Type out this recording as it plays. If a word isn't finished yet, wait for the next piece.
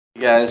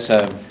Guys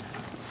are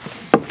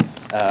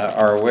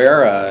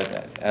aware,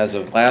 as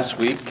of last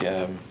week,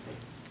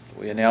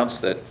 we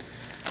announced that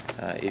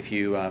if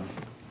you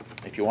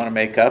want to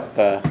make up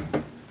the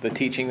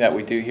teaching that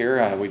we do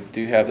here, we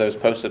do have those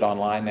posted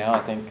online now. I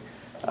think,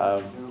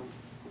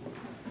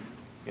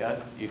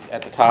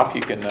 at the top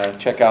you can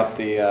check out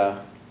the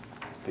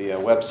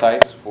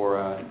websites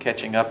for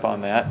catching up on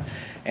that,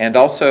 and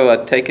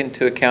also take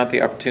into account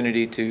the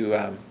opportunity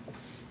to,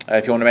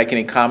 if you want to make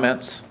any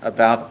comments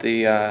about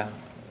the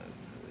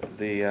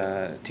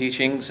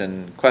teachings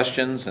and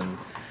questions, and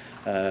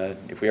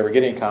if we ever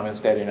get any comments,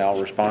 Daddy and I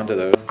will respond to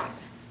those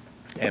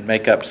and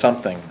make up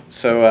something.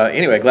 So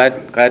anyway,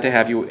 glad to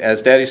have you.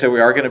 As Daddy said, we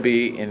are going to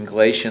be in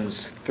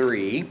Galatians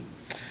 3,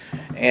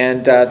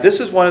 and this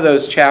is one of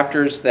those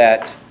chapters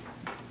that,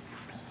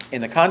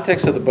 in the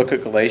context of the book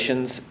of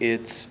Galatians,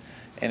 it's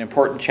an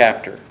important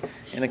chapter.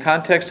 In the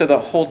context of the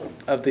whole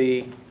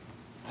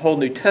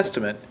New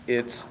Testament,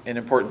 it's an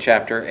important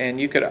chapter, and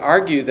you could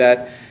argue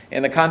that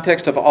in the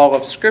context of all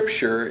of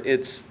Scripture,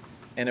 it's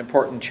an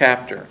important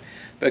chapter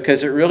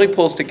because it really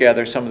pulls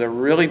together some of the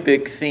really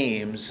big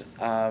themes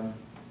of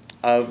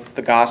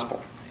the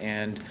gospel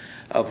and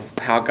of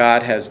how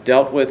God has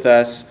dealt with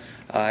us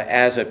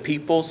as a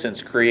people since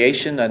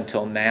creation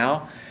until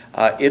now.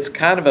 It's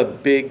kind of a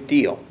big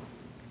deal.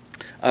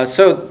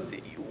 So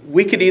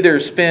we could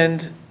either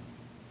spend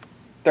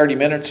 30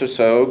 minutes or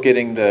so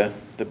getting the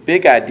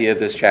big idea of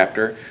this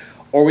chapter,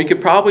 or we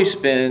could probably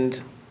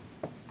spend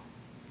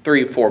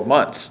 3 or 4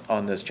 months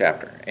on this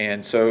chapter.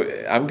 And so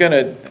I'm going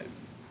to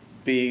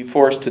be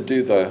forced to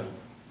do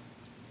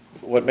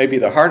what may be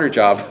the harder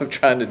job of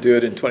trying to do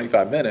it in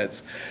 25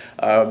 minutes.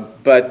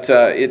 But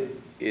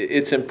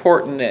it's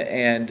important,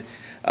 and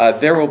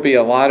there will be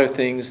a lot of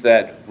things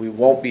that we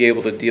won't be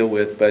able to deal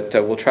with, but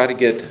we'll try to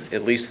get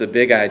at least the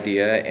big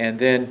idea. And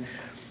then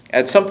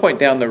at some point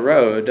down the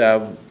road,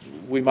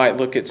 we might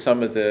look at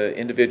some of the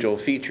individual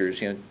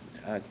features.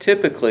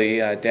 Typically,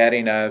 Daddy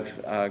and I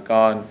have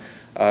gone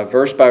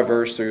verse by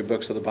verse through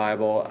books of the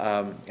Bible,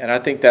 and I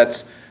think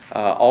that's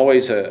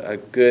always a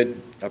good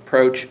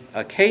approach.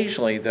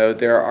 Occasionally, though,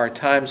 there are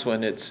times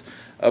when it's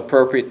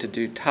appropriate to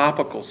do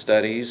topical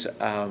studies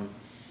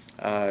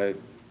about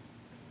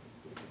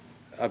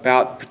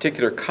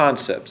particular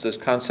concepts. This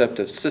concept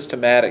of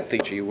systematic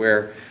theology,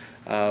 where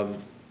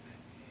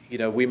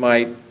we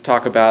might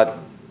talk about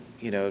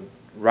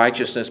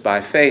righteousness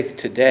by faith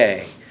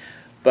today,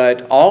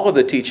 but all of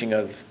the teaching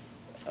of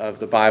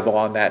the Bible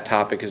on that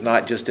topic is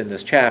not just in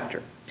this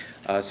chapter.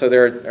 So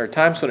there are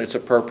times when it's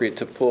appropriate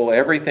to pull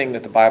everything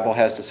that the Bible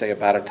has to say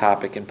about a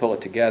topic and pull it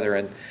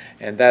together,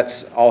 and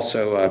that's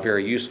also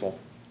very useful.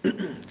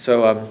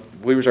 So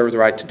we reserve the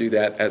right to do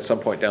that at some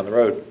point down the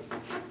road.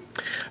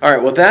 All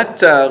right, well,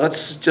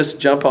 let's just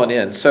jump on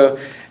in. So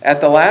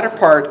at the latter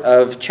part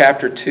of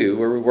chapter 2,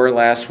 where we were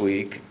last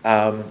week,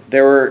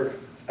 there were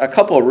a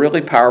couple of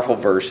really powerful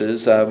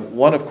verses.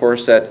 One, of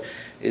course, that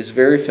is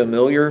very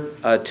familiar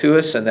to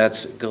us, and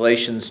that's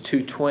Galatians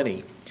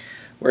 2:20,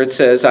 where it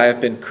says, "I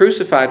have been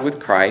crucified with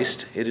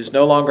Christ. It is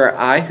no longer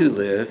I who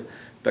live,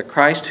 but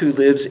Christ who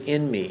lives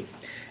in me.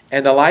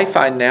 And the life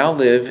I now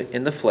live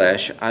in the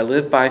flesh, I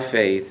live by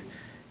faith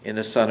in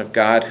the Son of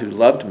God who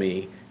loved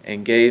me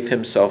and gave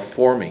himself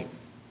for me."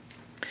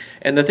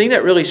 And the thing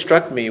that really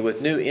struck me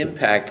with new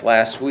impact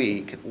last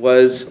week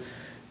was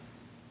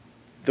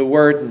the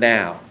word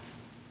now.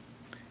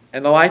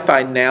 "And the life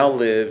I now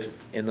live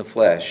in the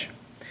flesh."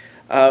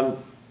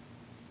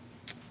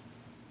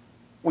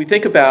 We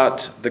think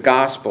about the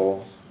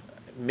gospel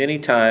many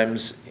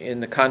times in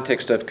the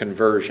context of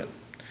conversion,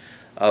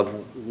 of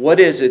what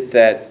is it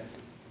that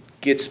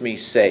gets me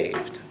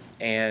saved.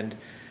 And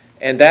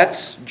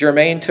that's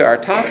germane to our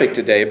topic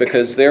today,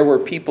 because there were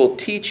people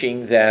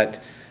teaching that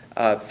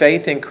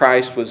faith in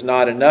Christ was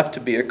not enough to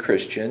be a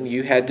Christian.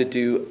 You had to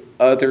do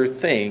other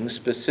things,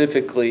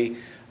 specifically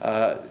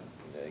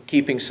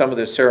keeping some of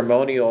the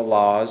ceremonial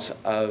laws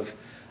of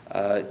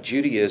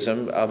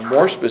Judaism,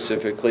 more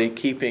specifically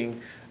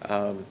keeping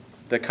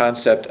the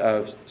concept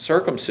of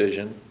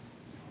circumcision,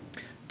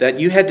 that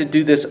you had to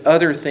do this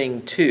other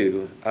thing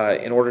too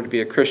in order to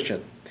be a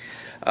Christian.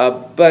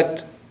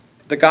 But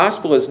the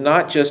gospel is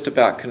not just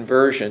about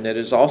conversion, it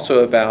is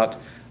also about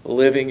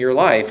living your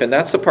life. And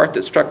that's the part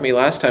that struck me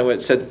last time when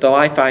it said, "The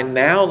life I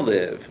now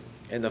live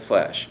in the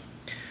flesh."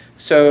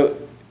 So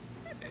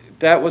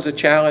that was a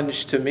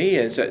challenge to me,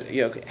 is that,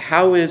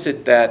 how is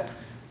it that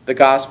the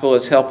gospel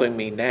is helping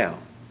me now?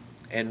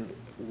 And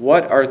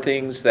what are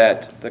things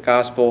that the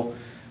gospel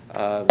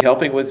is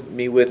helping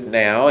me with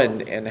now?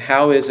 And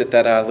how is it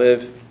that I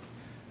live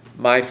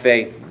my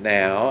faith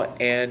now?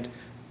 And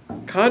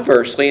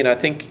conversely, and I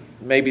think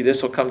maybe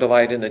this will come to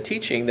light in the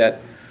teaching, that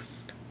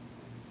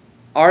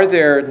are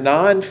there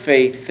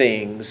non-faith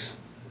things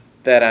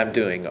that I'm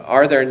doing?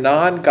 Are there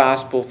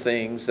non-gospel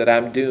things that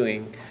I'm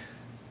doing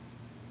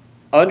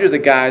under the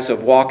guise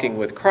of walking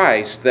with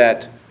Christ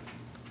that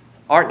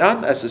are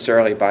not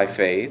necessarily by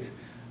faith,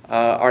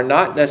 are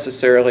not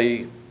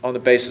necessarily on the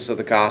basis of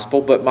the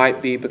gospel, but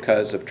might be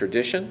because of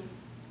tradition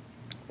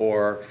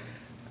or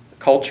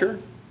culture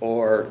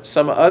or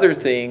some other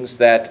things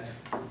that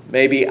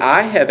maybe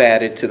I have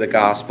added to the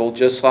gospel,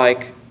 just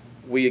like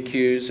we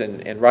accuse,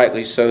 and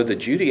rightly so, the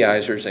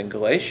Judaizers in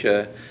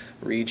Galatia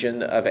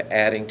region of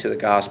adding to the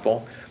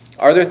gospel.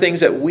 Are there things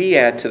that we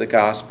add to the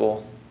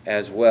gospel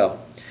as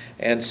well?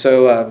 And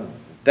so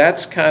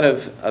that's kind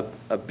of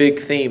a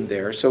big theme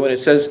there. So when it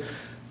says,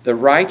 the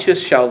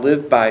righteous shall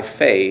live by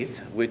faith,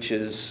 which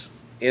is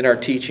in our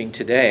teaching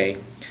today,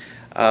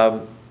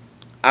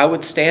 I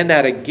would stand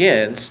that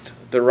against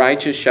the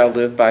righteous shall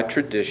live by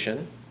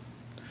tradition,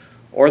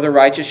 or the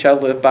righteous shall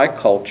live by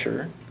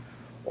culture,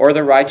 or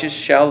the righteous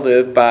shall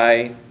live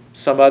by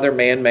some other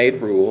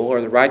man-made rule,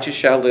 or the righteous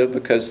shall live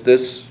because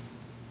this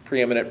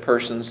preeminent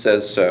person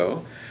says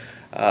so.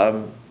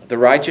 The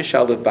righteous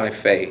shall live by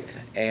faith,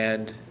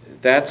 and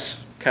that's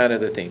kind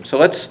of the theme. So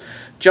let's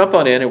jump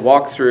on in and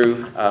walk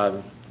through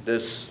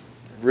this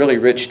really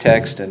rich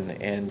text,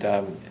 and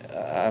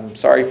I'm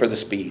sorry for the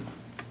speed.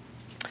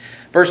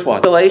 Verse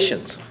 1,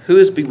 Galatians, who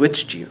has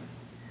bewitched you?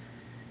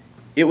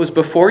 It was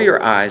before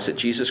your eyes that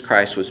Jesus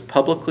Christ was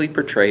publicly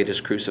portrayed as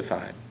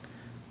crucified.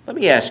 Let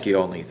me ask you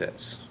only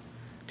this.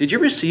 Did you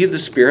receive the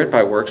Spirit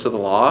by works of the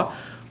law,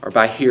 or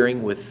by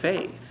hearing with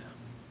faith?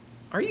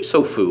 Are you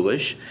so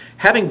foolish?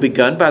 Having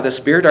begun by the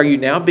Spirit, are you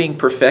now being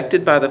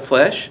perfected by the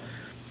flesh?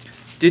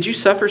 Did you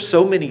suffer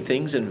so many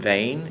things in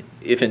vain,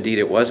 if indeed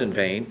it was in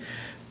vain?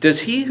 Does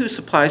he who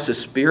supplies the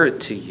Spirit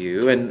to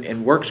you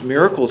and works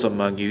miracles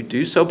among you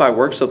do so by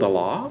works of the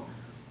law,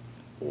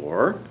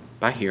 or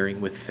by hearing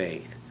with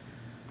faith?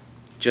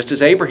 Just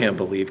as Abraham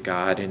believed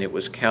God, and it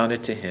was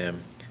counted to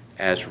him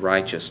as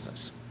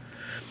righteousness.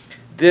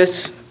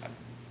 This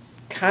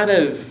kind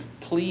of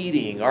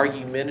pleading,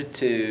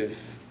 argumentative,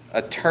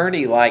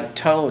 attorney-like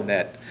tone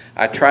that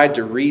I tried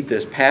to read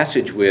this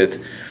passage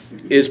with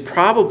is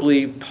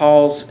probably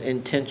Paul's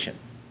intention.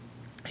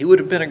 He would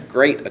have been a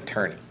great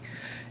attorney.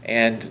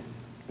 And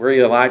were he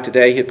alive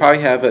today, he'd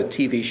probably have a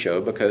TV show,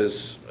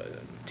 because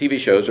TV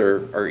shows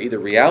are either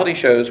reality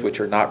shows, which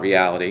are not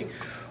reality,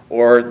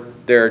 or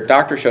their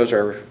doctor shows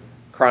are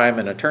crime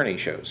and attorney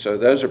shows. So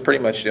those are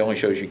pretty much the only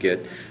shows you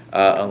get,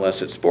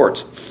 unless it's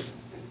sports,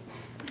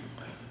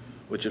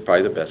 which is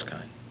probably the best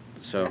kind.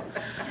 So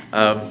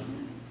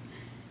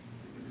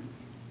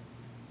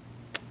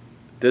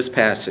this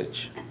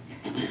passage,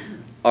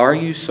 are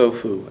you so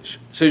foolish?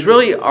 So he's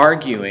really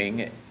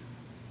arguing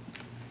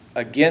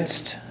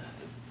against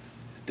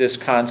this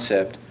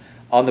concept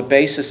on the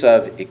basis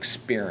of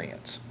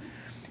experience.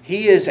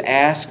 He is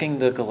asking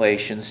the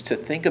Galatians to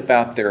think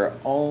about their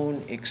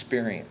own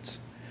experience.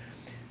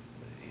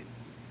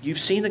 You've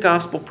seen the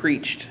gospel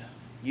preached.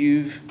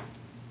 You've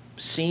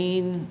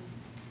seen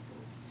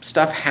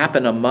stuff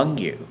happen among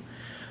you.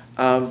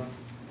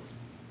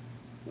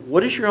 What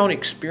does your own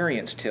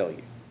experience tell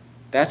you?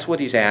 That's what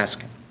he's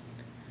asking.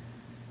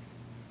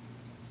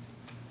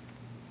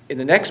 In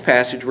the next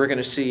passage, we're going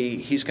to see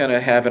he's going to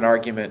have an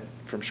argument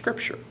from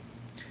Scripture.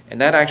 And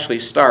that actually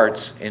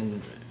starts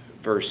in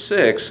verse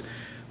 6,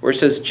 where it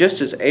says,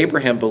 just as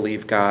Abraham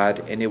believed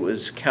God, and it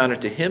was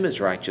counted to him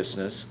as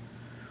righteousness.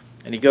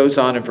 And he goes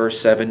on in verse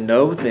 7,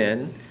 know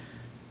then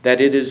that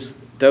it is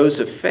those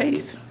of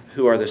faith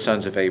who are the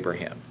sons of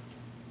Abraham.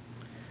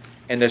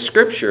 And the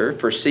Scripture,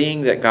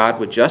 foreseeing that God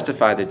would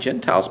justify the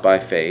Gentiles by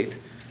faith,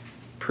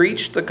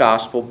 preached the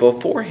gospel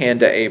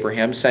beforehand to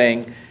Abraham,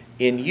 saying,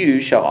 in you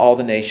shall all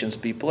the nations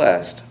be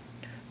blessed.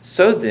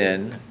 So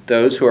then,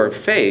 those who are of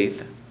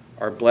faith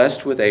are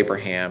blessed with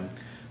Abraham,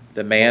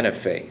 the man of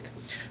faith.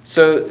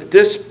 So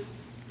this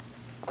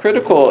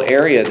critical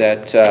area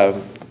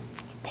that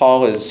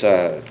Paul is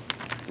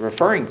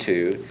referring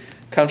to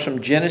comes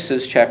from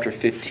Genesis chapter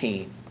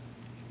 15.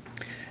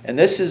 And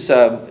this is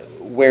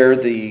where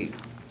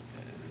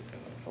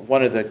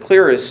one of the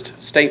clearest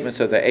statements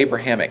of the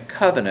Abrahamic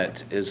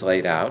covenant is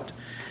laid out.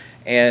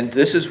 And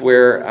this is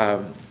where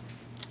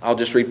I'll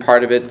just read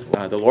part of it.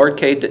 The Lord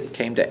came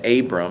to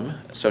Abram,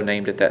 so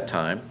named at that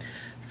time.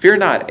 Fear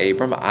not,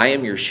 Abram, I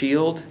am your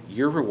shield.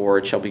 Your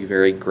reward shall be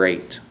very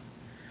great.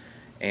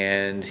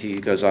 And he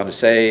goes on to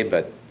say,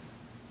 but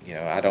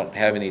I don't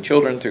have any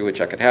children through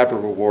which I could have a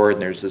reward.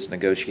 And there's this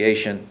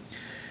negotiation.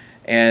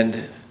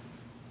 And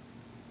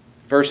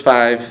verse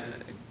 5,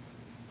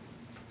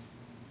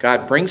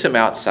 God brings him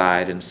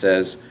outside and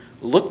says,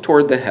 look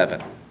toward the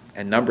heaven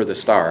and number the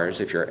stars,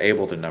 if you're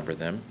able to number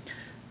them.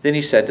 Then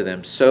he said to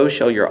them, so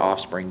shall your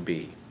offspring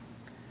be.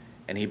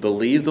 And he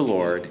believed the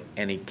Lord,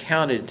 and he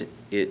counted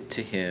it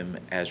to him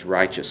as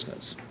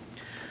righteousness.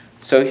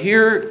 So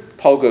here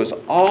Paul goes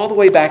all the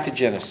way back to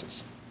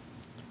Genesis.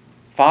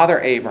 Father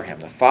Abraham,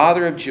 the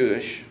father of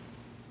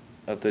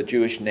the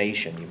Jewish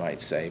nation, you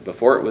might say,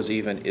 before it was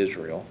even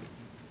Israel.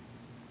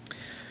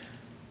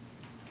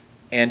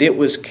 And it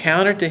was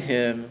counted to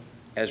him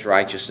as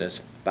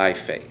righteousness by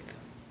faith.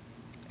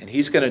 And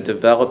he's going to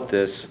develop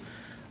this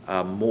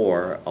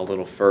more a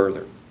little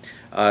further.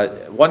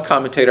 One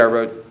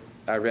commentator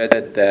I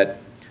read that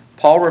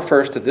Paul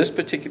refers to this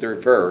particular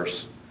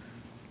verse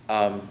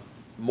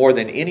more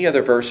than any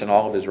other verse in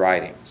all of his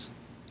writings.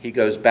 He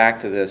goes back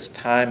to this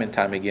time and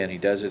time again. He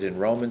does it in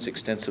Romans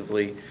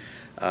extensively.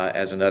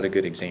 as another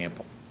good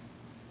example.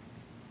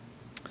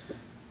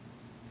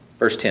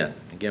 Verse 10.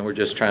 Again, we're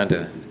just trying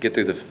to get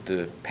through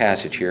the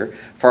passage here.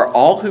 For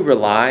all who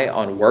rely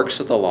on works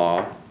of the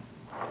law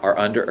are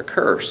under a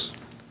curse.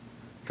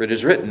 For it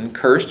is written,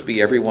 Cursed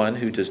be everyone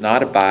who does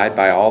not abide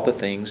by all the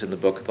things in the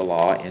book of the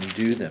law and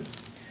do them.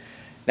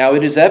 Now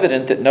it is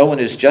evident that no one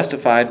is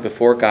justified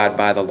before God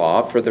by the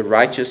law, for the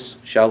righteous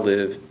shall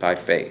live by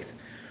faith.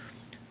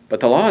 But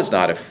the law is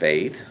not of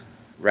faith.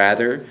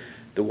 Rather,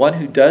 the one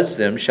who does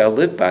them shall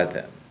live by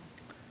them.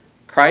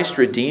 Christ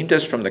redeemed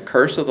us from the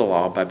curse of the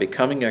law by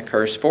becoming a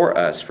curse for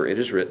us, for it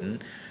is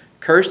written,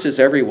 Cursed is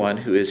everyone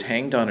who is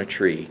hanged on a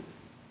tree,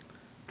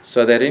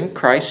 so that in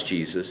Christ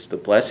Jesus the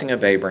blessing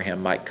of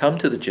Abraham might come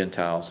to the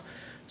Gentiles,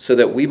 so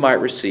that we might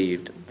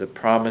receive the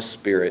promised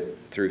Spirit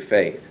through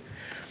faith.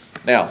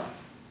 Now,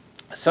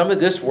 some of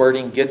this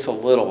wording gets a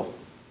little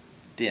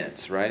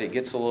dense, right? It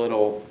gets a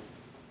little,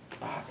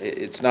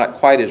 it's not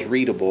quite as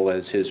readable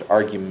as his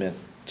argument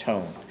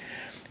tone.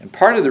 And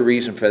part of the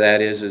reason for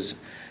that is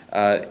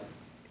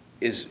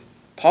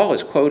Paul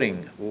is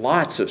quoting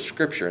lots of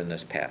Scripture in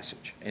this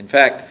passage. In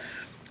fact,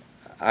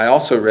 I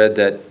also read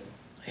that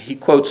he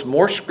quotes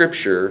more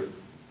Scripture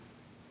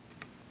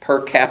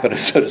per capita,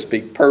 so to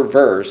speak, per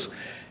verse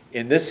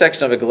in this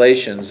section of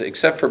Galatians,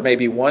 except for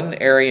maybe one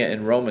area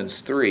in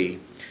Romans 3.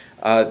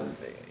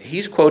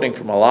 He's quoting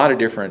from a lot of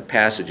different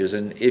passages.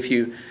 And if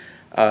you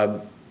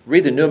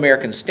read the New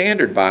American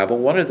Standard Bible,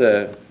 one of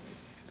the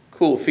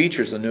cool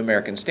features of the New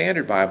American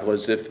Standard Bible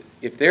is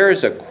if there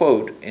is a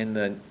quote in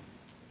the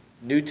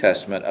New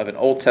Testament of an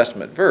Old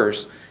Testament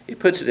verse, it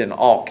puts it in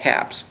all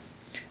caps.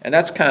 And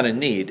that's kind of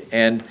neat.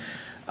 And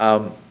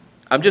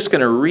I'm just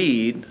going to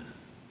read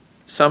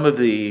some of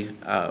the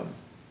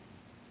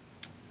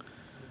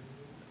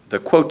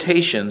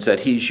quotations that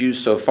he's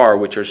used so far,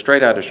 which are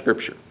straight out of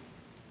Scripture.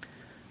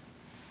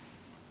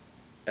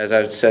 As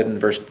I said in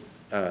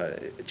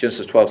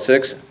Genesis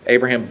 12:6,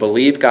 Abraham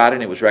believed God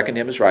and it was reckoned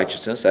to him as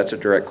righteousness. That's a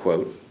direct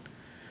quote.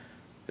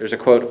 There's a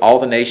quote, all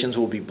the nations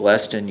will be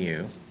blessed in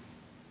you.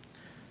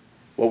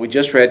 What we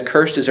just read,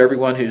 cursed is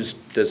everyone who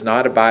does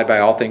not abide by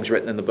all things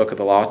written in the book of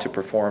the law to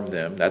perform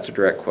them. That's a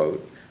direct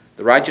quote.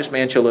 The righteous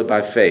man shall live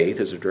by faith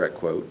is a direct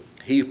quote.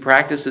 He who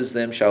practices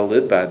them shall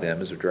live by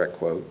them is a direct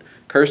quote.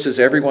 Cursed is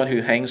everyone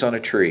who hangs on a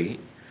tree.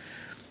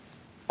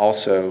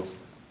 Also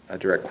a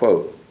direct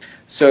quote.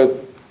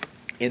 So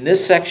in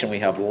this section we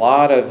have a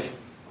lot of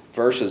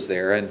verses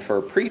there, and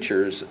for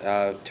preachers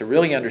to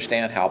really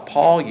understand how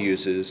Paul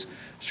uses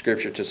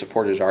Scripture to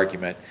support his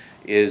argument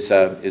is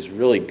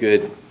really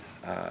good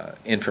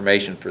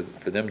information for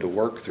them to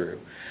work through.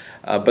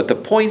 But the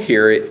point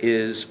here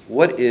is,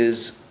 what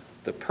is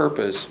the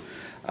purpose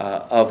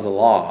of the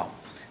law?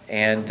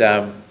 And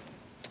the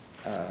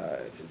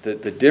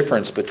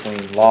difference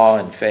between law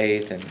and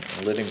faith and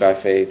living by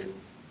faith,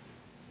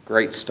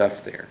 great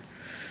stuff there.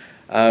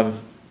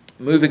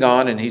 Moving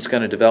on, and he's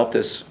going to develop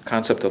this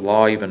concept of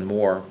law even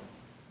more.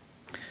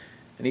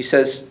 And he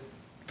says,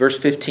 verse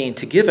 15,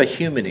 to give a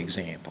human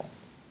example.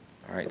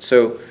 All right,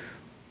 so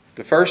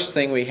the first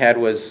thing we had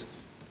was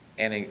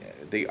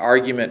the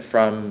argument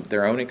from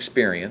their own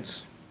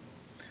experience.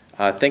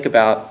 Think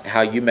about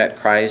how you met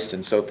Christ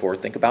and so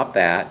forth. Think about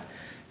that.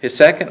 His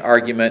second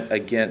argument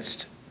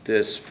against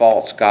this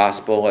false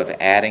gospel of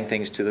adding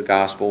things to the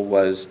gospel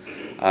was,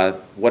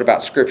 what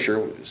about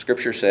Scripture?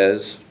 Scripture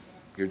says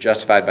you're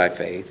justified by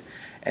faith.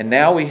 And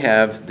now we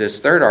have this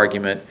third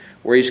argument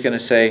where he's going to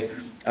say,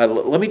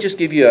 let me just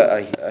give you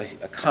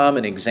a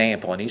common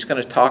example. And he's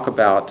going to talk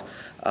about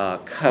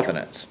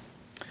covenants.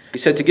 He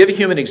said, to give a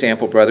human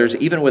example, brothers,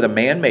 even with a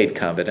man-made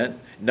covenant,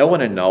 no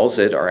one annuls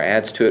it or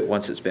adds to it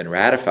once it's been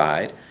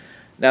ratified.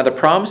 Now the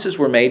promises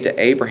were made to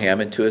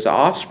Abraham and to his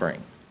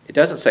offspring. It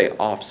doesn't say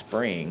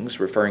offsprings,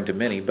 referring to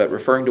many, but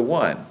referring to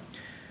one.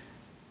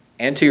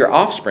 And to your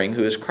offspring,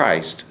 who is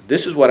Christ.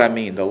 This is what I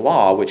mean. The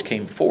law, which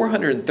came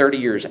 430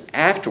 years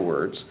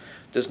afterwards,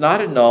 does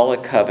not annul a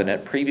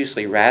covenant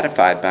previously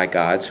ratified by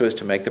God so as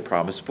to make the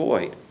promise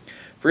void.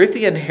 For if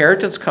the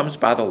inheritance comes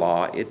by the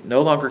law, it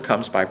no longer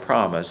comes by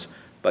promise,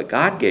 but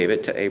God gave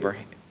it to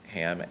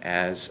Abraham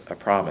as a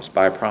promise,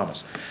 by a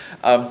promise.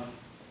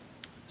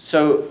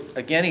 So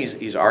again,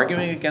 he's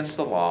arguing against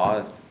the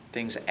law,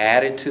 things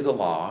added to the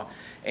law,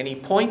 and he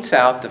points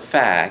out the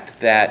fact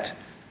that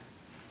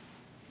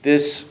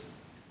this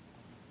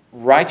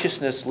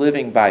righteousness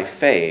living by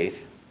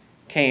faith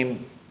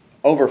came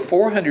over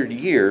 400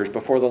 years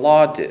before the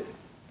law did.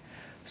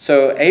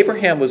 So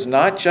Abraham was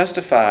not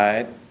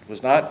justified,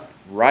 was not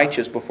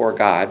righteous before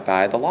God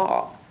by the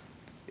law.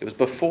 It was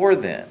before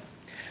then.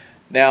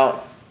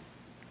 Now,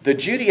 the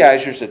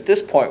Judaizers at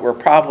this point were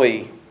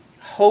probably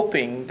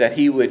hoping that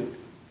he would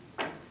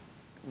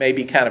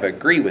maybe kind of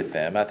agree with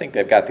them. I think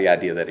they've got the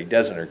idea that he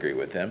doesn't agree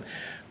with them.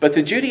 But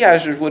the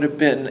Judaizers would have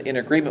been in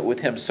agreement with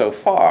him so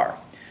far.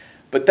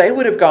 But they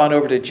would have gone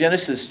over to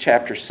Genesis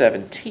chapter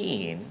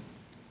 17,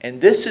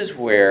 and this is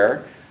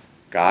where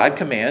God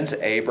commands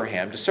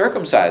Abraham to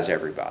circumcise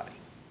everybody.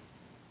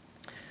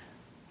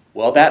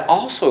 Well, that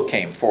also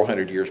came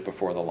 400 years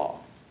before the law.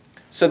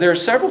 So there are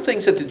several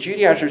things that the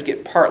Judaizers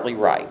get partly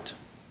right,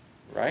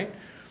 right?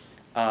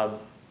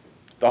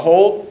 The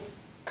whole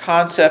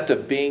concept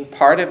of being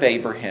part of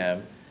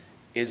Abraham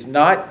is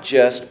not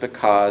just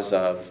because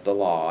of the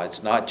law.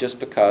 It's not just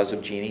because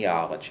of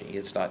genealogy.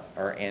 It's not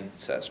our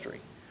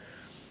ancestry.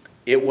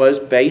 It was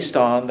based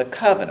on the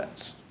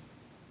covenants.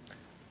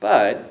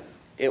 But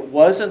it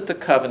wasn't the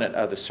covenant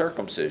of the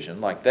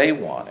circumcision like they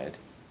wanted.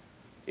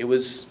 It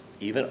was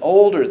even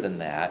older than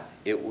that.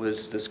 It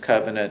was this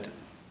covenant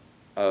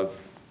of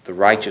the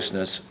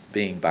righteousness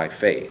being by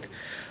faith.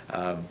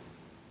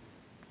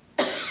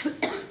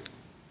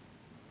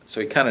 So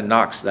he kind of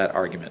knocks that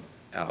argument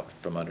out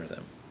from under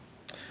them.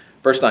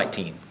 Verse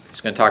 19, he's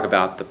going to talk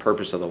about the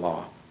purpose of the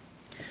law.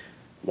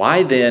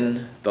 Why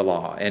then the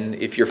law? And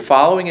if you're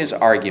following his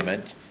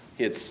argument,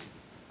 it's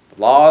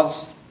the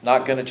law's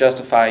not going to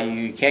justify you,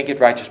 you can't get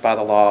righteous by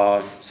the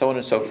law, so on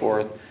and so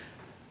forth,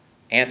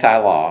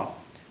 anti-law.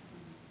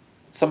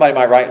 Somebody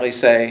might rightly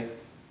say,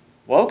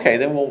 well, okay,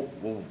 then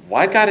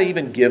why did he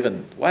even give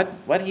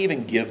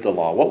the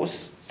law? What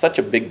was such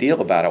a big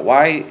deal about it?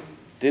 Why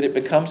did it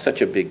become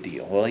such a big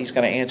deal? Well, he's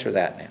going to answer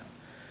that now.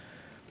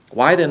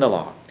 Why then the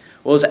law?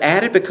 Well, it was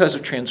added because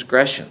of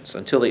transgressions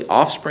until the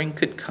offspring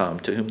could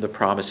come to whom the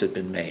promise had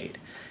been made.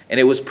 And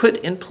it was put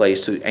in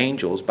place through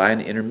angels by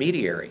an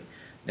intermediary.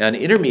 Now, an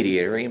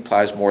intermediary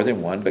implies more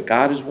than one, but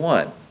God is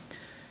one.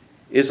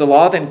 Is the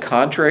law then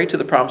contrary to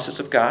the promises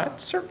of God?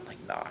 Certainly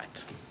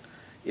not.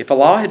 If a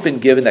law had been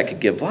given that could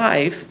give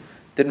life,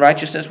 then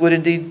righteousness would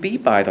indeed be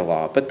by the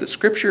law. But the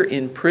Scripture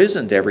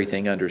imprisoned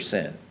everything under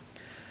sin,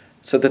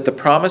 so that the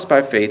promise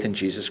by faith in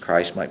Jesus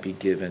Christ might be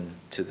given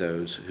to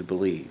those who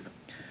believe.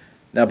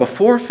 Now,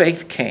 before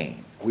faith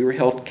came, we were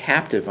held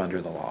captive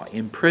under the law,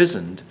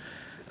 imprisoned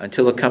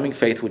until the coming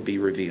faith would be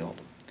revealed.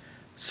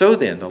 So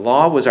then, the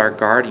law was our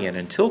guardian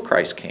until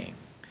Christ came,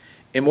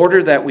 in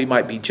order that we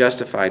might be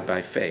justified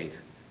by faith.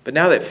 But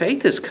now that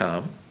faith has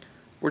come,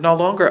 we're no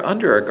longer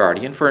under a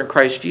guardian, for in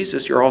Christ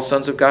Jesus you're all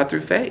sons of God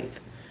through faith.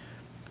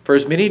 For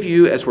as many of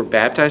you as were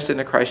baptized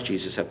into Christ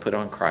Jesus have put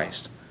on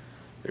Christ.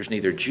 There's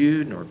neither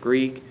Jew nor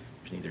Greek,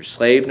 there's neither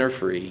slave nor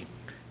free,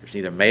 there's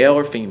neither male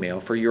or female,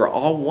 for you are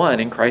all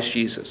one in Christ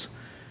Jesus.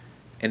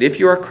 And if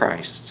you are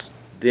Christ's,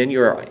 then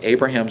you are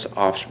Abraham's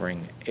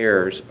offspring,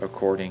 heirs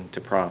according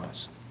to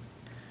promise.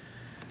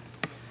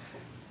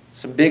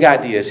 Some big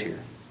ideas here.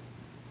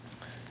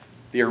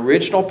 The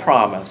original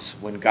promise,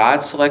 when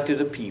God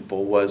selected a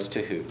people, was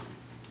to who?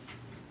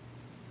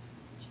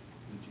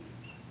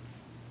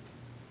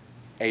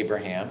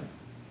 Abraham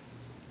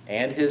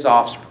and his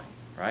offspring,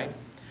 right?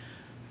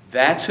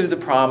 That's who the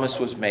promise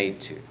was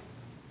made to.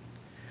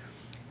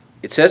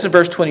 It says in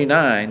verse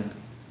 29,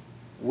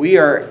 we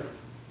are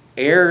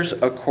heirs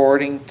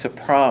according to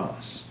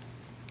promise.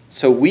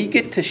 So we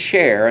get to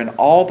share in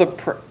all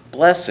the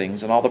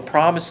blessings and all the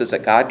promises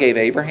that God gave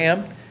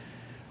Abraham.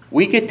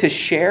 We get to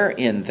share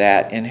in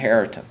that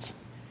inheritance.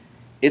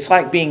 It's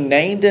like being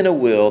named in a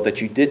will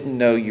that you didn't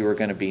know you were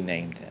going to be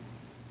named in.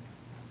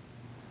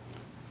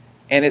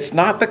 And it's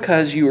not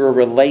because you were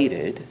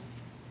related.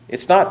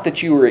 It's not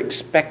that you were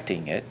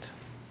expecting it.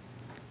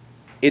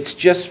 It's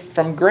just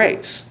from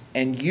grace.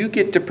 And you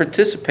get to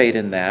participate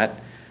in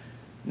that,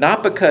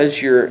 not because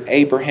you're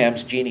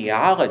Abraham's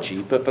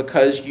genealogy, but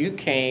because you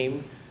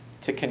came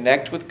to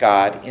connect with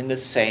God in the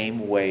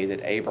same way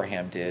that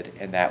Abraham did,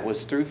 and that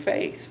was through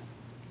faith.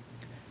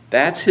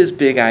 That's his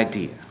big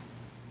idea.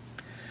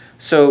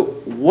 So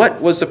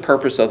what was the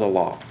purpose of the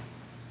law?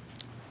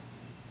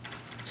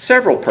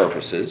 Several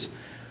purposes.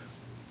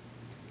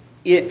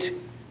 It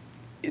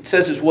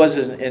says it was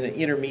an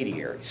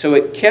intermediary. So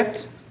it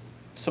kept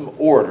some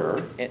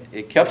order.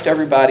 It kept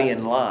everybody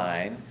in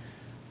line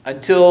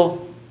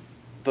until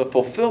the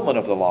fulfillment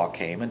of the law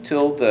came,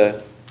 until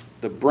the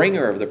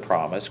bringer of the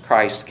promise,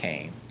 Christ,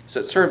 came.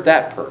 So it served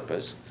that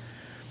purpose.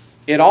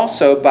 It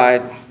also,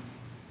 by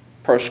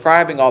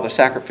proscribing all the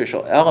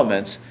sacrificial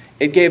elements,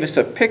 it gave us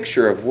a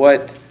picture of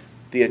what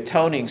the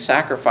atoning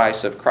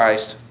sacrifice of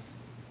Christ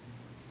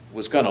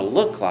was going to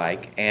look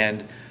like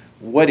and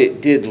what it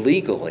did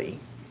legally,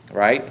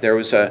 right? There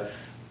was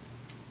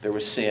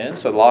sin,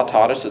 so the law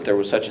taught us that there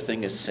was such a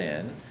thing as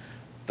sin.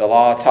 The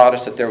law taught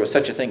us that there was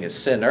such a thing as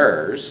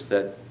sinners,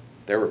 that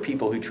there were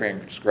people who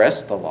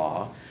transgressed the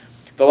law.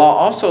 The law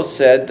also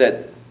said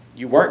that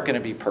you weren't going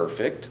to be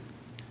perfect.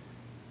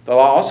 The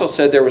law also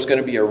said there was going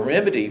to be a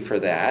remedy for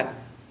that,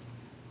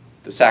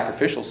 the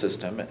sacrificial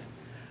system.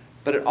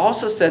 But it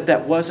also said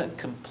that wasn't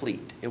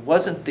complete. It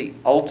wasn't the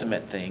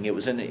ultimate thing. It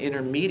was an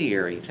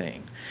intermediary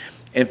thing.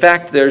 In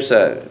fact, there's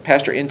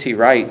Pastor N.T.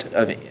 Wright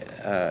of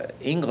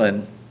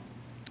England.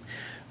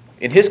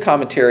 In his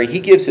commentary, he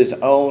gives his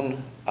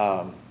own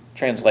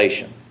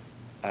translation.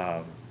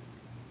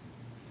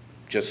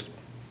 Just,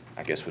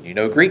 I guess when you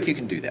know Greek, you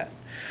can do that.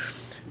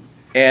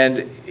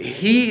 And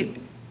he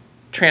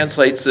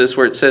translates this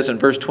where it says in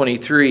verse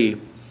 23,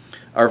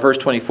 or verse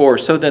 24,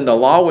 so then the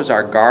law was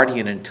our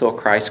guardian until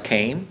Christ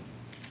came.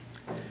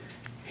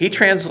 He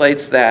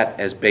translates that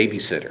as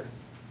babysitter.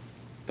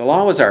 The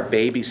law was our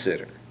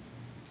babysitter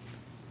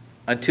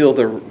until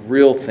the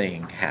real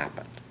thing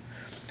happened.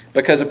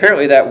 Because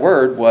apparently that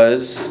word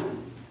was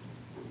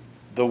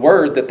the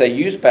word that they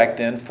used back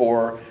then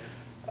for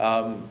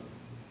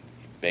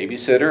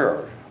babysitter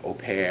or au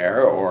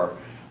pair or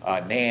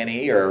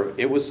nanny, or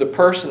it was the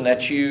person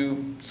that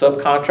you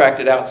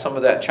subcontracted out some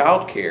of that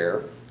child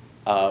care,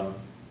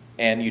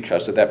 and you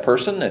trusted that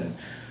person and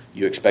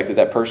you expected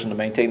that person to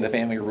maintain the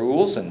family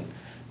rules,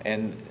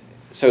 and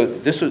so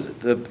this was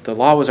the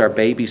law was our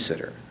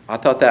babysitter. I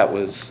thought that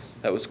was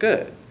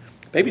good.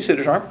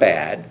 Babysitters aren't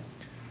bad,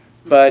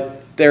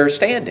 but they're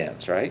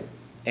stand-ins, right?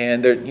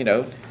 And they're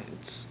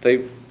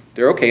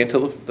okay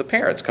until the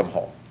parents come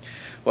home.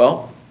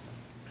 Well,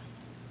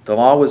 the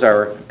law was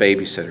our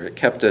babysitter. It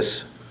kept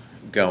us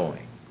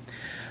going.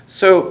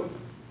 So,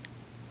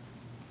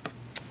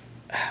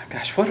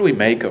 gosh, what do we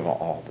make of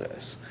all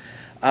this?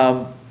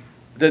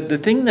 The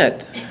thing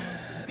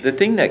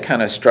that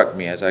kind of struck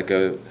me as I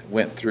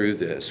went through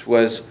this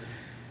was,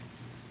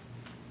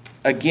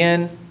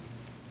 again,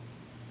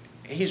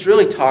 he's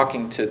really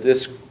talking to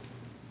this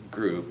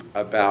group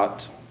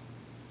about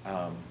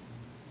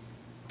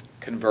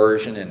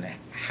conversion and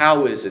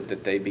how is it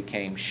that they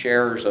became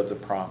sharers of the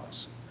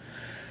promise.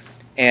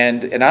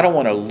 And I don't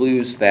want to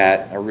lose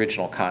that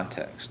original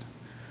context.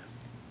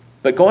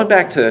 But going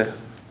back to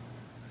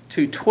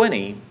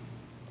 2:20,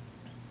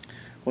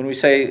 when we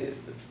say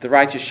the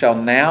righteous shall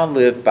now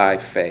live by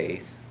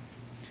faith,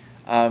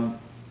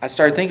 I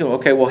started thinking,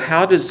 okay, well,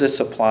 how does this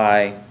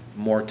apply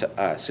more to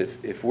us?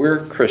 If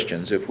we're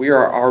Christians, if we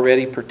are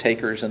already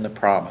partakers in the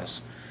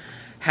promise,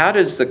 how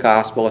does the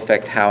gospel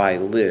affect how I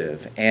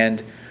live?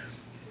 And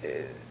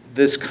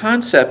this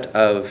concept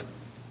of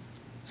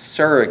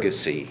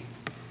surrogacy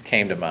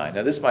came to mind.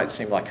 Now, this might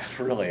seem like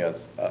really a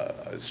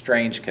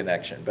strange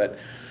connection, but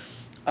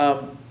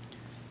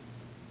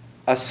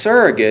a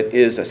surrogate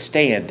is a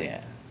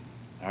stand-in.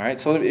 All right,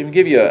 so let me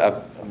give you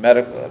a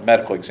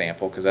medical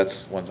example, because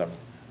that's ones I'm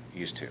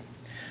used to.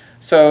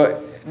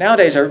 So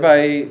nowadays,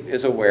 everybody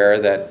is aware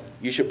that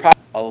you should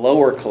probably have a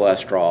lower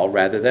cholesterol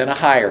rather than a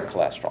higher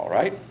cholesterol,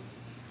 right?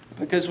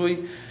 Because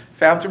we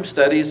found from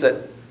studies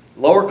that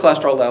lower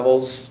cholesterol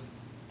levels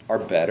are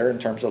better in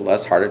terms of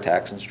less heart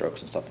attacks and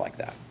strokes and stuff like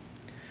that.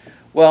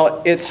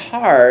 Well, it's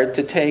hard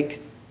to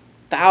take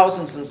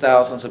thousands and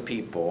thousands of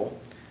people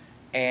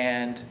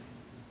and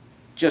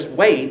just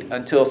wait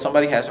until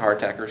somebody has a heart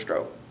attack or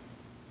stroke.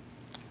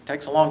 It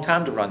takes a long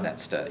time to run that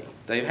study.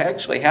 They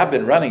actually have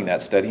been running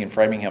that study in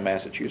Framingham,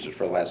 Massachusetts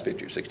for the last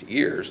 50 or 60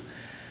 years,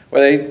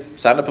 where they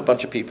signed up a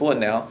bunch of people and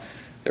now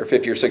they're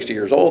 50 or 60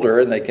 years older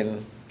and they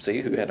can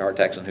see who had heart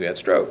attacks and who had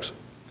strokes.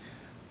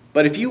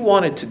 But if you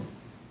wanted to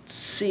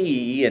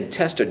see and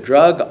test a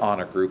drug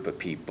on a group of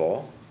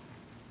people,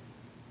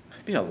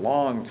 it'd be a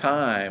long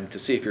time to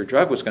see if your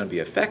drug was going to be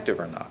effective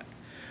or not.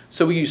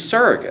 So we use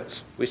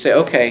surrogates. We say,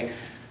 okay,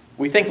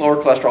 we think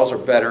lower cholesterols are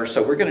better,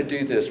 so we're going to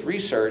do this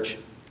research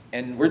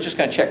and we're just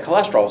going to check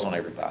cholesterols on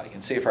everybody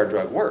and see if our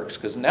drug works.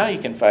 Because now you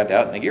can find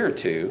out in a year or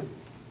two,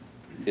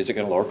 is it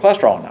going to lower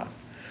cholesterol or not?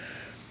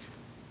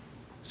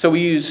 So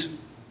we use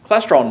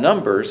cholesterol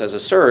numbers as a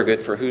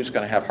surrogate for who's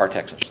going to have heart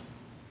attacks.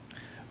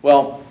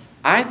 Well,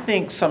 I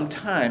think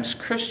sometimes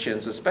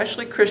Christians,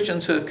 especially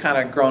Christians who have kind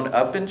of grown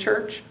up in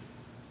church,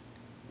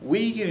 we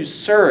use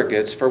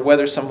surrogates for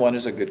whether someone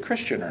is a good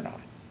Christian or not,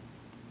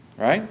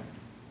 right?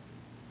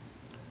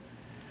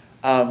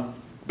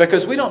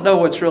 Because we don't know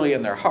what's really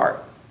in their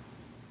heart.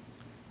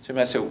 So you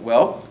might say,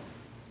 well,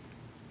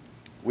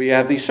 we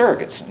have these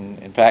surrogates. And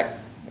in fact,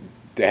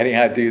 Daddy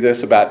and I do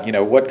this about,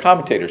 what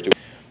commentators do.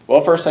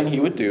 Well, first thing he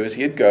would do is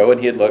he'd go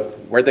and he'd look,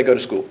 where'd they go to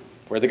school?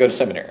 Where'd they go to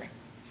seminary?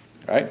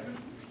 Right?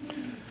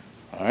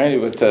 All right, he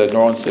went to New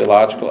Orleans New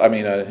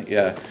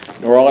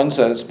Orleans,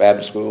 it's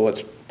Baptist school,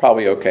 it's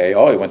probably okay.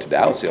 Oh, he went to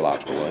Dallas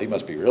Theological, well, he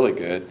must be really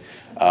good.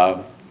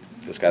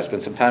 This guy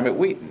spent some time at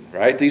Wheaton,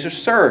 right? These are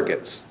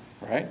surrogates,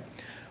 right?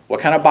 What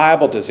kind of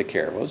Bible does it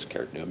carry? Well, it's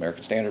carried New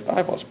American Standard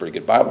Bible. It's a pretty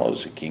good Bible.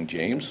 It's a King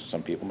James.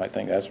 Some people might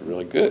think that's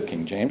really good,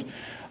 King James.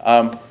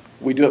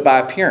 We do it by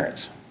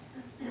appearance,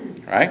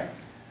 right?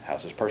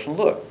 How's this person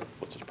look?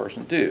 What's this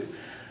person do?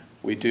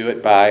 We do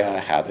it by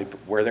how they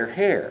wear their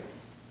hair,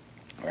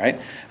 right?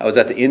 I was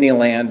at the Indian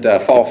Land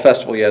Fall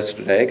Festival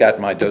yesterday. Got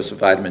my dose of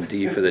vitamin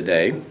D for the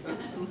day.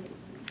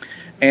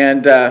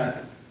 And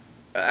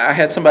I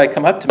had somebody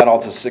come up to me about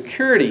all the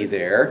security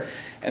there.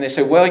 And they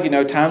said, well,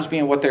 times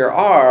being what there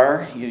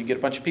are, you get a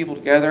bunch of people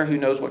together, who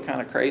knows what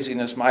kind of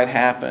craziness might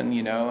happen,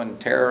 and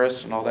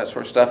terrorists and all that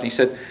sort of stuff. And he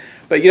said,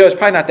 but, it's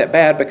probably not that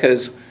bad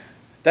because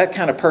that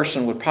kind of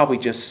person would probably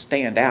just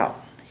stand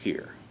out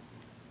here.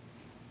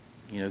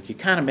 You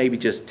kind of maybe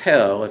just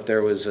tell if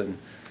there was an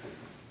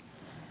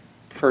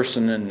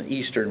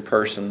Eastern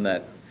person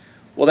that,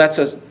 well,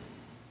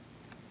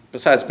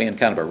 besides being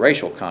kind of a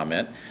racial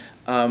comment,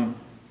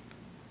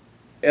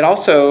 it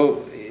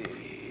also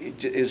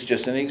is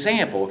just an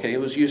example, okay? It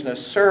was using a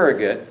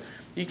surrogate.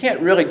 You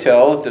can't really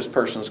tell if this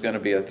person is going to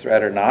be a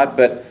threat or not,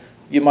 but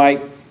you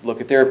might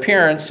look at their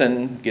appearance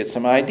and get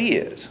some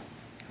ideas.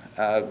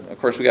 Of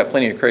course, we got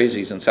plenty of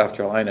crazies in South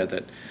Carolina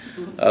that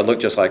look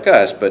just like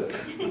us, but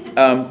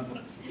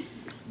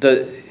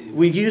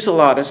we use a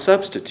lot of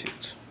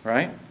substitutes,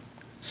 right?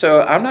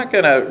 So I'm not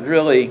going to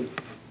really,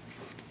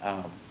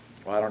 well,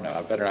 I don't know.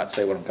 I better not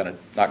say what I'm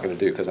not going to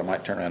do because I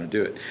might turn around and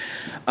do it.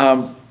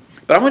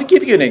 But I'm going to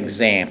give you an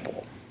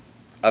example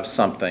of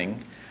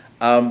something.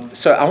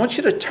 So I want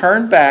you to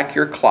turn back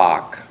your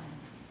clock.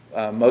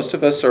 Most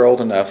of us are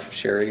old enough,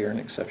 Sherry, you're an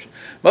exception.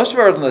 Most of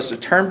us are old enough to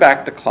turn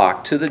back the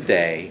clock to the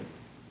day,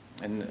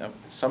 and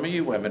some of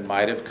you women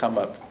might have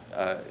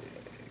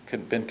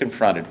been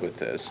confronted with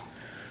this.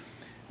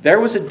 There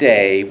was a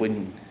day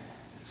when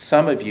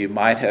some of you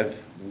might have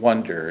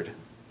wondered,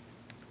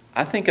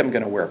 I think I'm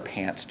going to wear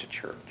pants to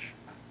church.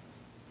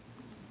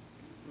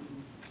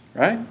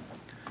 Right?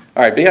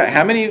 All right,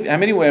 how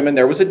many women,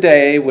 there was a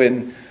day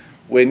when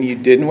you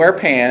didn't wear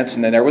pants,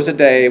 and then there was a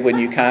day when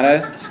you kind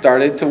of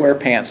started to wear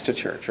pants to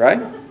church,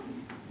 right?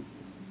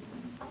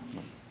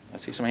 I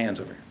see some hands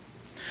over here.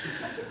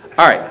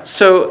 All right,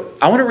 so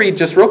I want to read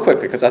just real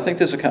quickly because I think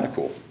this is kind of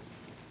cool.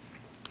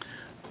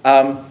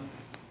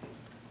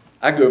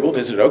 I Googled,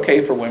 is it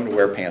okay for women to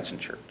wear pants in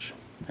church?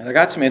 And I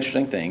got some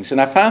interesting things.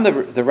 And I found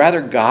the rather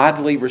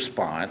godly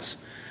response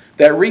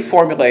that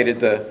reformulated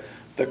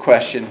the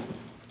question,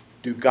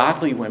 do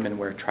godly women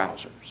wear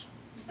trousers?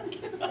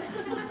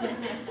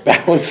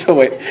 That was the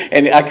way.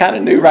 And I kind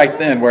of knew right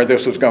then where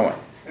this was going.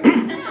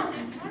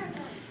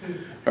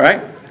 All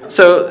right?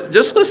 So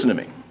just listen to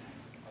me.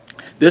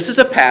 This is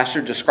a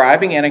pastor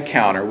describing an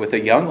encounter with a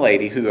young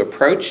lady who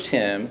approached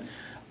him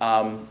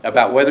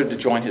about whether to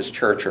join his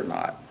church or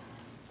not.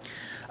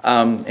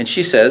 And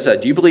she says,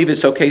 do you believe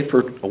it's okay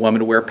for a woman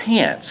to wear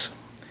pants?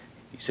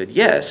 He said,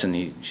 yes.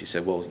 And she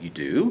said, well, you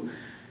do?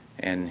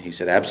 And he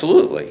said,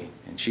 absolutely.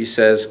 And she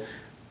says,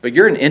 but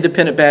you're an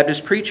independent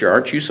Baptist preacher.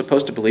 Aren't you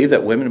supposed to believe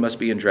that women must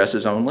be in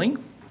dresses only?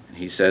 And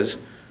he says,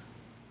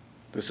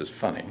 this is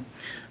funny.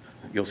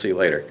 You'll see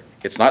later.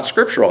 It's not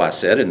scriptural, I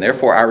said, and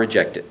therefore I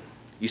reject it.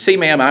 You see,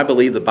 ma'am, I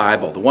believe the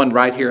Bible, the one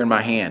right here in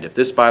my hand. If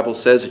this Bible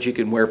says that you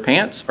can wear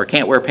pants or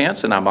can't wear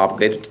pants, then I'm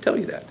obligated to tell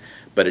you that.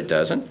 But it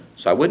doesn't,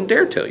 so I wouldn't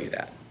dare tell you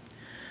that.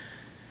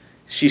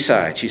 She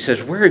sighed. She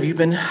says, where have you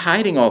been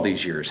hiding all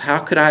these years? How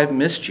could I have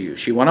missed you?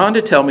 She went on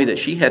to tell me that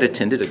she had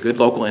attended a good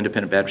local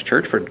independent Baptist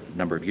church for a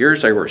number of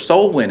years. They were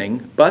soul-winning,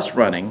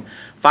 bus-running,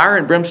 fire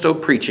and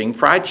brimstone preaching,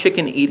 fried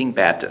chicken-eating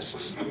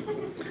Baptists.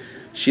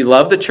 She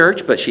loved the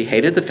church, but she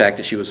hated the fact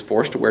that she was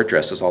forced to wear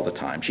dresses all the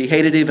time. She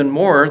hated even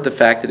more the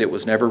fact that it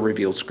was never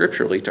revealed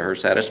scripturally to her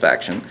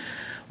satisfaction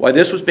why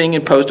this was being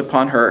imposed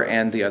upon her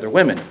and the other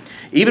women.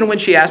 Even when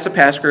she asked the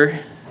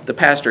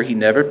pastor, he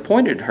never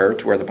pointed her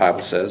to where the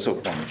Bible says a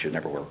woman should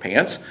never wear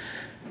pants,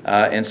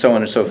 and so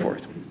on and so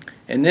forth.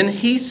 And then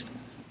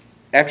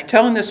after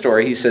telling this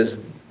story, he says,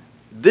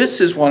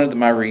 this is one of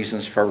my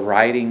reasons for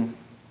writing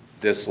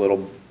this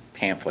little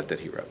pamphlet that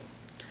he wrote.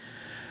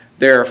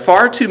 There are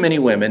far too many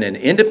women in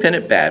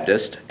independent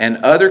Baptist and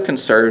other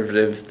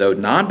conservative, though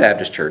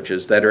non-Baptist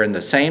churches that are in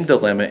the same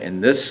dilemma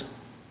in this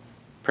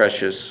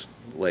precious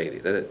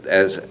lady,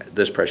 as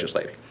this precious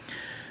lady.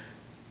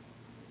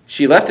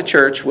 She left the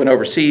church, went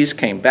overseas,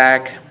 came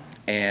back,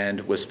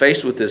 and was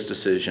faced with this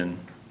decision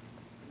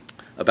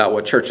about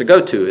what church to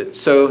go to.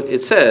 So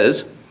it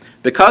says,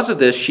 because of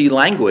this, she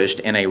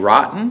languished in a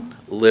rotten,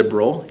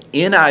 liberal,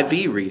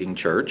 NIV reading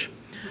church,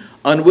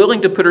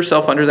 unwilling to put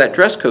herself under that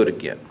dress code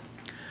again.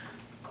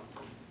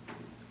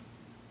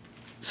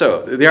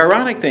 So the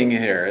ironic thing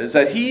here is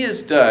that he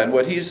has done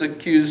what he's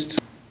accused.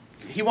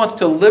 He wants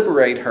to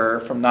liberate her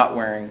from not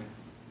wearing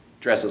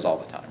dresses all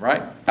the time,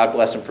 right? God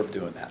bless him for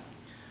doing that.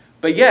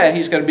 But yet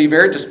he's going to be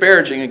very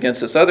disparaging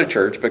against this other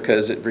church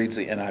because it reads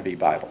the NIV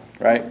Bible,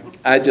 right?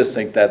 I just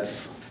think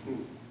that's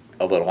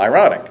a little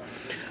ironic.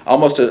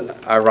 Almost as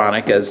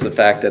ironic as the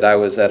fact that I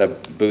was at a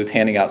booth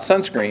handing out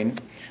sunscreen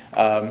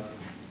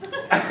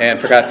and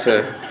forgot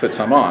to put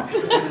some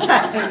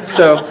on.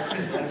 So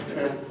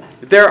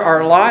there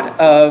are a lot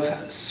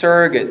of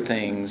surrogate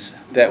things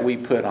that we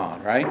put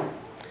on, right?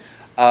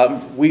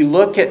 We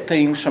look at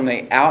things from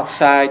the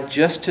outside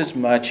just as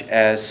much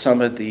as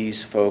some of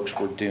these folks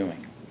were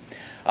doing.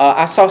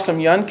 I saw some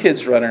young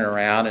kids running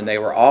around, and they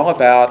were all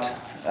about,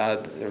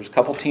 there was a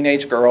couple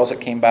teenage girls that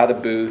came by the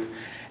booth,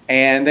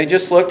 and they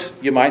just looked,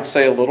 you might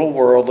say, a little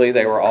worldly.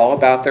 They were all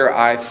about their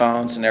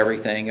iPhones and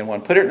everything, and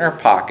one put it in her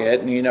pocket,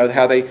 and you know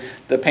how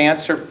the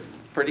pants are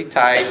pretty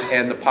tight,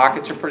 and the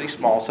pockets are pretty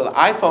small, so the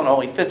iPhone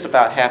only fits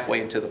about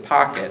halfway into the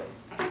pocket.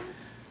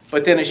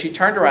 But then as she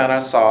turned around, I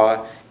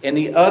saw in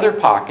the other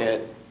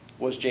pocket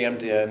was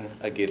jammed in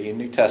a Gideon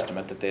New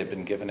Testament that they had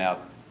been given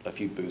out a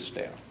few booths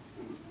down.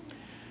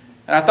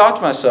 And I thought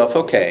to myself,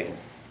 okay,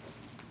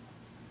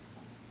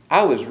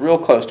 I was real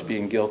close to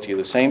being guilty of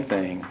the same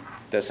thing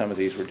that some of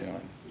these were doing,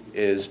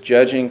 is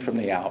judging from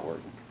the outward.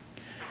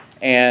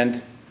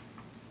 And,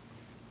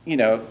 you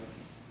know,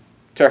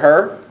 to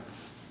her,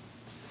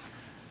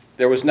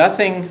 there was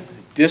nothing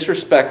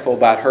disrespectful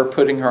about her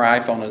putting her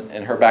iPhone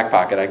in her back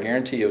pocket. I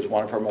guarantee you it was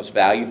one of her most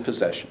valued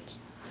possessions.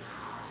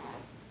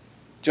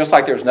 Just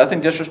like there was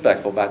nothing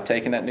disrespectful about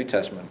taking that New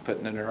Testament and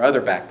putting it in her other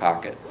back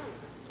pocket.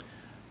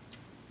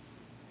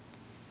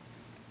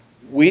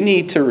 we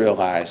need to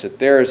realize that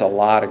there is a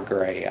lot of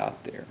gray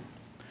out there.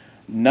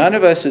 None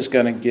of us is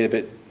going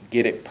to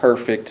get it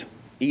perfect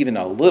even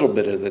a little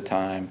bit of the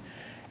time,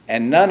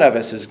 and none of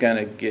us is going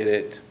to get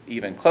it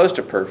even close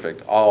to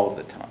perfect all of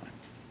the time.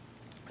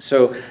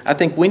 So I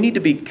think we need to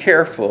be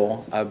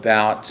careful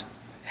about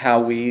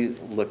how we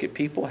look at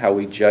people, how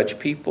we judge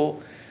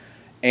people,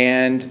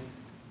 and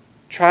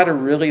try to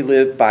really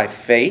live by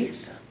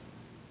faith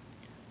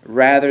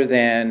rather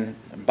than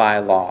by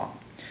law.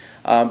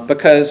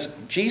 Because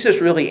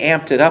Jesus really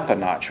amped it up a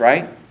notch,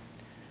 right?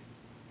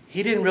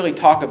 He didn't really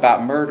talk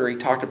about murder, he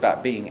talked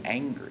about being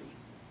angry.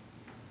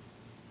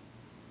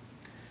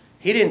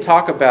 He didn't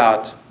talk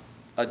about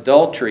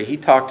adultery, he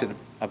talked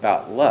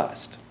about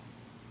lust.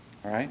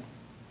 All right?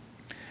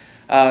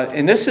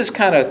 And this has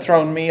kind of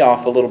thrown me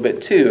off a little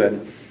bit too.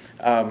 And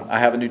I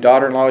have a new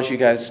daughter-in-law, as you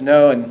guys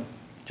know, and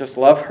just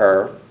love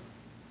her.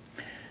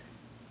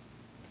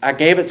 I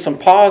gave it some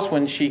pause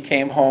when she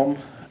came home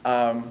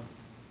a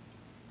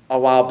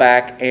while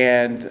back,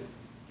 and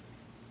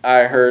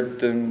I heard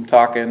them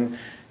talking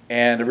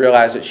and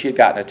realized that she had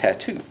gotten a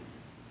tattoo.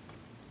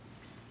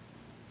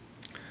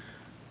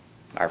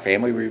 Our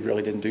family, we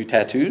really didn't do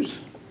tattoos.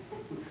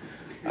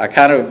 I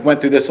kind of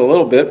went through this a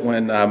little bit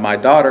when my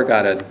daughter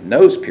got a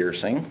nose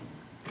piercing.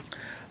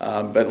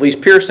 But at least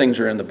piercings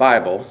are in the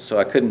Bible, so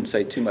I couldn't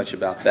say too much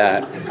about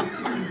that.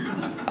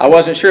 I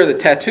wasn't sure that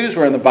tattoos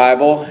were in the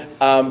Bible,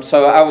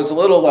 so I was a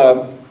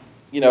little,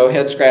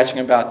 head scratching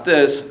about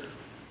this.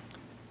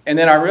 And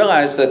then I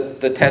realized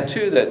that the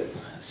tattoo that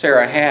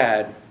Sarah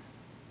had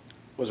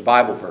was a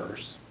Bible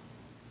verse.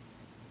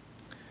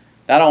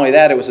 Not only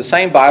that, it was the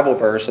same Bible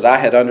verse that I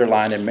had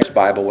underlined in Mary's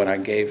Bible when I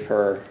gave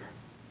her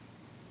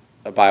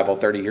a Bible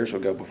 30 years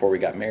ago before we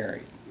got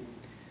married.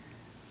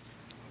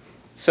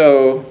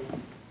 So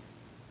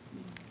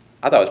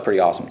I thought it was a pretty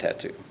awesome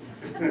tattoo.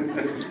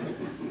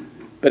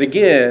 But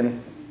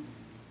again,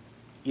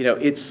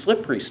 it's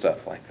slippery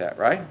stuff like that,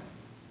 right?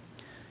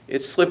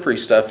 It's slippery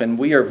stuff, and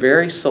we are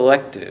very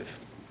selective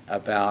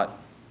about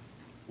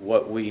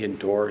what we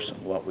endorse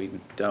and what we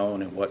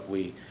don't, and what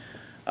we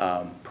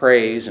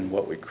praise and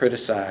what we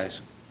criticize.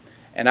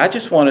 And I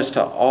just want us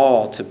to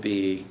all to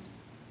be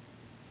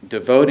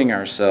devoting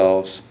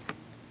ourselves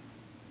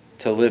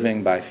to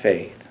living by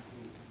faith.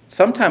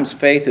 Sometimes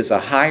faith is a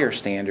higher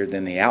standard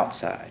than the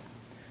outside,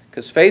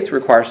 because faith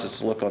requires us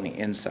to look on the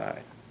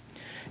inside.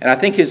 And I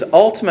think his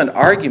ultimate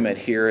argument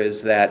here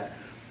is that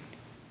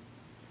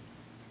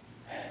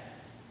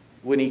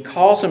when he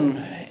calls them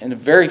in the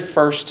very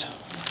first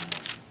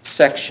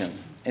section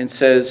and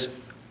says,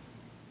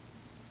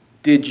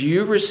 "Did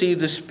you receive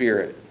the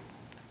Spirit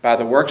by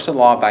the works of the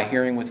law, by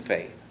hearing with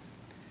faith?"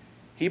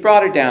 He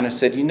brought it down and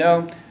said,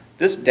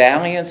 this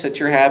dalliance that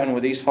you're having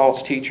with these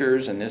false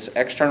teachers and this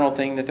external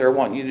thing that they're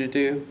wanting you to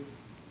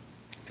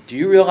do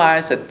you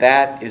realize that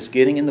that is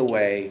getting in the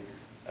way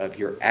of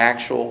your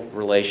actual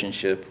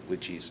relationship with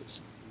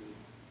Jesus?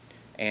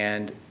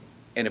 And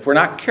if we're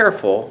not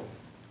careful,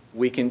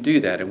 we can do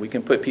that, and we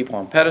can put people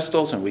on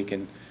pedestals, and we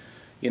can,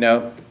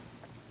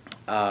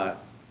 I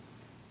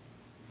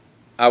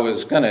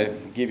was going to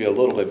give you a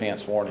little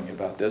advance warning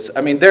about this.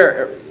 I mean,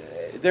 there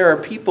are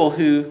people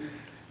who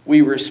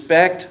we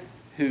respect,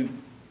 who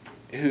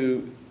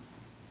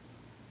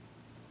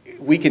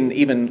we can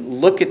even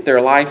look at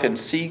their life and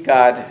see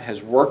God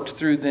has worked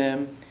through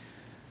them,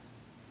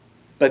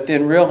 but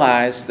then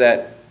realize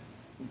that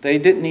they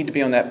didn't need to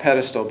be on that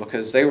pedestal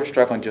because they were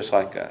struggling just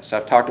like us.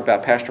 I've talked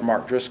about Pastor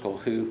Mark Driscoll,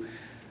 who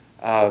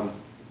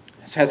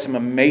has had some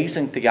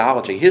amazing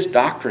theology. His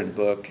doctrine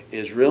book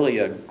is really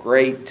a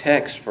great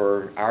text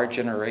for our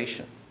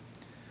generation.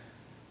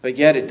 But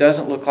yet it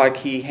doesn't look like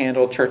he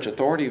handled church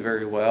authority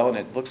very well, and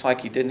it looks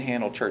like he didn't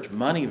handle church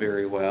money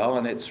very well,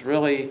 and it's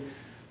really,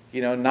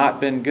 not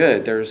been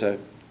good. There's a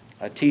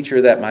teacher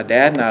that my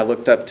dad and I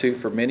looked up to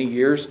for many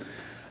years,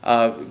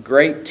 a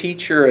great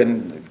teacher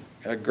and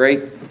a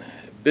great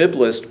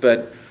biblist,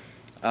 but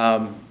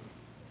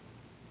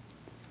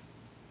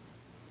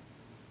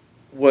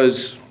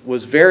was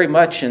very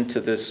much into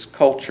this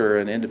culture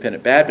and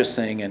independent Baptist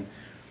thing, and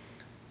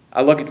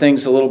I look at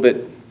things a little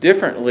bit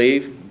differently,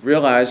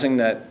 realizing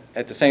that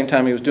at the same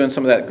time he was doing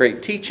some of that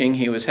great teaching,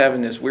 he was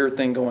having this weird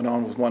thing going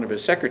on with one of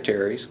his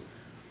secretaries.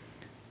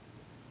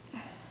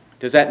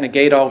 Does that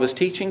negate all of his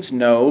teachings?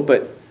 No,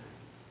 but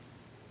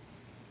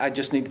I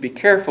just need to be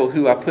careful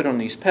who I put on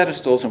these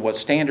pedestals and what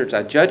standards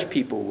I judge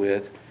people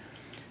with.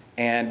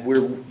 And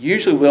we're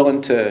usually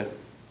willing to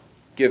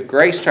give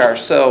grace to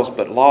ourselves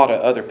but law to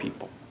other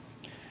people.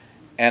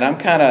 And I'm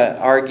kind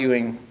of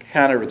arguing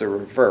kind of the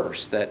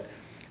reverse,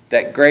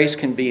 that grace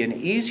can be an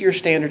easier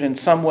standard in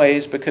some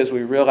ways because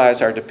we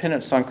realize our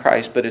dependence on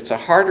Christ, but it's a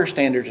harder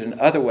standard in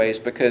other ways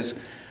because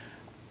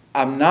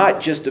I'm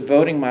not just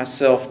devoting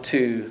myself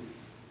to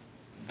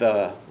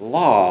the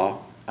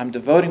law, I'm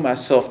devoting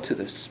myself to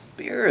the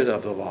spirit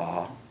of the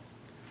law,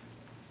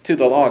 to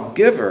the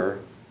lawgiver,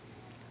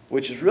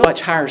 which is really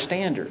much higher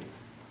standard.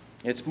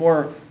 It's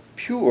more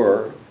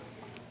pure,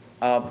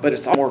 but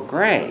it's more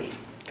gray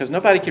because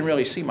nobody can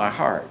really see my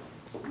heart.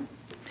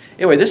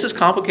 Anyway, this is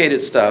complicated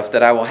stuff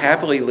that I will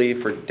happily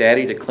leave for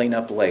Daddy to clean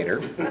up later,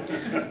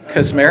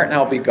 because Merritt and I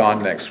will be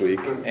gone next week,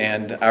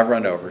 and I've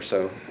run over,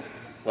 so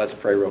let's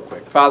pray real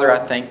quick. Father, I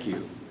thank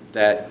you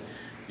that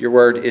your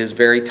word is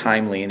very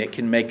timely, and it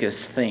can make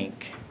us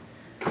think.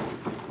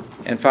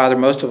 And Father,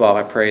 most of all,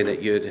 I pray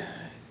that you'd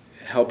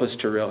help us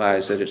to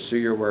realize that it's through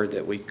your word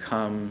that we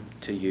come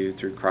to you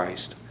through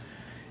Christ,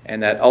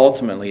 and that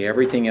ultimately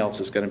everything else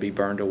is going to be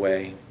burned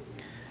away.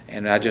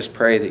 And I just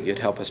pray that you'd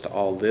help us to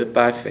all live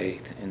by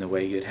faith in the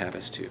way you'd have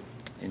us to.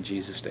 In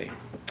Jesus' name,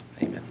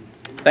 amen.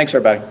 Thanks,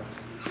 everybody.